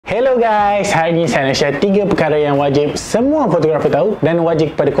Hello guys, hari ini saya nak share 3 perkara yang wajib semua fotografer tahu dan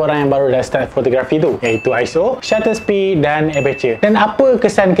wajib kepada korang yang baru dah start fotografi tu, iaitu ISO, shutter speed dan aperture. Dan apa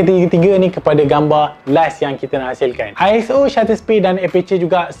kesan ketiga-tiga ni kepada gambar last yang kita nak hasilkan. ISO, shutter speed dan aperture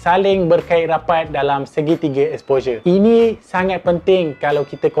juga saling berkait rapat dalam segitiga exposure. Ini sangat penting kalau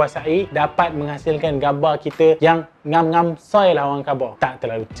kita kuasai dapat menghasilkan gambar kita yang ngam-ngam soy lah orang khabar. Tak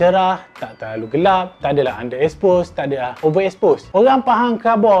terlalu cerah, tak terlalu gelap, tak adalah underexposed, tak adalah overexposed. Orang faham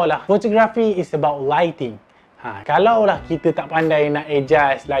khabar lah. Photography is about lighting. Kalau lah kita tak pandai nak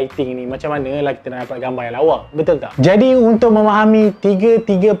adjust lighting ni, macam mana lah kita nak dapat gambar yang lawa? Betul tak? Jadi untuk memahami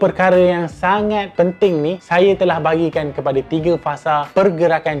tiga perkara yang sangat penting ni, saya telah bagikan kepada 3 fasa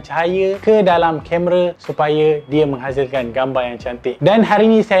pergerakan cahaya ke dalam kamera supaya dia menghasilkan gambar yang cantik. Dan hari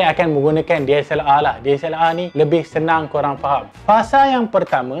ni saya akan menggunakan DSLR lah. DSLR ni lebih senang korang faham. Fasa yang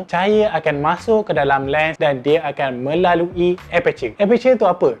pertama, cahaya akan masuk ke dalam lens dan dia akan melalui aperture. Aperture tu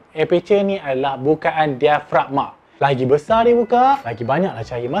apa? Aperture ni adalah bukaan diafragma. Lagi besar dia buka, lagi banyaklah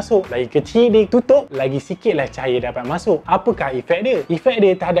cahaya masuk. Lagi kecil dia tutup, lagi sikitlah cahaya dapat masuk. Apakah efek dia? Efek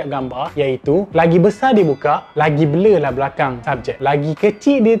dia terhadap gambar iaitu lagi besar dia buka, lagi blur lah belakang subjek. Lagi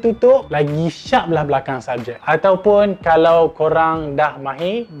kecil dia tutup, lagi sharp lah belakang subjek. Ataupun kalau korang dah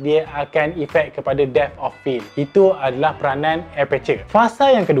mahir, dia akan efek kepada depth of field. Itu adalah peranan aperture.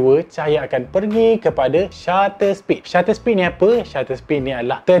 Fasa yang kedua, cahaya akan pergi kepada shutter speed. Shutter speed ni apa? Shutter speed ni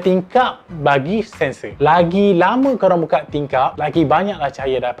adalah tertingkap bagi sensor. Lagi lama korang buka tingkap, lagi banyaklah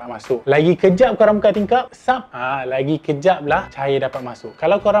cahaya dapat masuk. Lagi kejap korang buka tingkap, lagi kejaplah cahaya dapat masuk.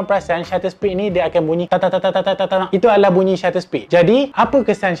 Kalau korang perasan, shutter speed ni dia akan bunyi ta-ta-ta-ta-ta-ta-ta. Itu adalah bunyi shutter speed. Jadi, apa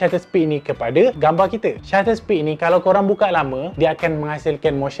kesan shutter speed ni kepada gambar kita? Shutter speed ni kalau korang buka lama, dia akan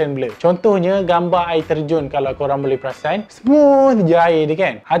menghasilkan motion blur. Contohnya, gambar air terjun kalau korang boleh perasan, smooth je air dia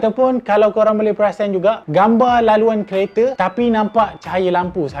kan? Ataupun kalau korang boleh perasan juga, gambar laluan kereta tapi nampak cahaya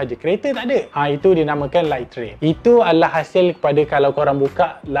lampu sahaja. Kereta tak ada. Itu dinamakan light trail. Itu adalah hasil kepada kalau korang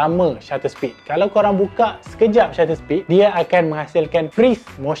buka lama shutter speed. Kalau korang buka sekejap shutter speed, dia akan menghasilkan freeze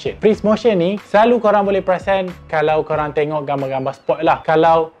motion. Freeze motion ni selalu korang boleh perasan kalau korang tengok gambar-gambar sport lah.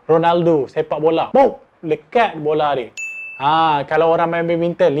 Kalau Ronaldo sepak bola, lekat bola dia. Kalau orang main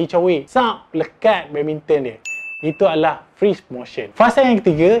badminton, Lee Chong Wei, lekat badminton dia. Itu adalah freeze motion. Fasa yang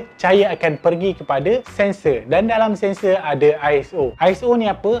ketiga, cahaya akan pergi kepada sensor dan dalam sensor ada ISO. ISO ni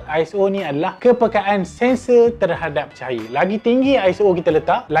apa? ISO ni adalah kepekaan sensor terhadap cahaya. Lagi tinggi ISO kita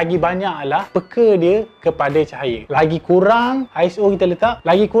letak, lagi banyaklah peka dia kepada cahaya. Lagi kurang ISO kita letak,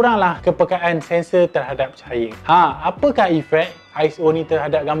 lagi kuranglah kepekaan sensor terhadap cahaya. Apakah efek ISO ni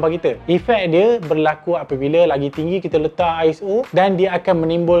terhadap gambar kita? Efek dia berlaku apabila lagi tinggi kita letak ISO dan dia akan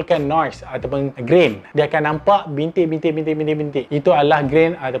menimbulkan noise ataupun grain. Dia akan nampak bintik-bintik. Itu adalah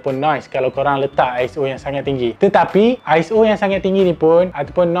grain ataupun noise kalau korang letak ISO yang sangat tinggi. Tetapi ISO yang sangat tinggi ni pun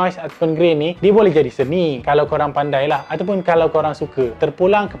ataupun noise ataupun grain ni, dia boleh jadi seni kalau korang pandai lah, ataupun kalau korang suka.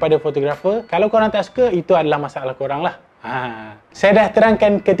 Terpulang kepada fotografer. Kalau korang tak suka, itu adalah masalah korang lah. Saya dah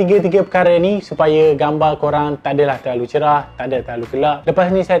terangkan ketiga-tiga perkara ni supaya gambar korang tak adalah terlalu cerah, tak ada terlalu gelap.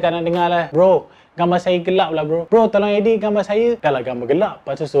 Lepas ni saya tak nak dengar lah, bro, gambar saya gelap lah bro. Bro, tolong edit gambar saya. Dah lah gambar gelap,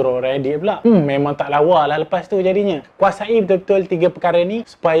 lepas tu suruh orang edit pula. Memang tak lawa lah lepas tu jadinya. Kuasai betul-betul 3 perkara ni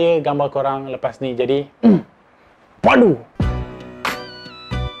supaya gambar korang lepas ni jadi padu.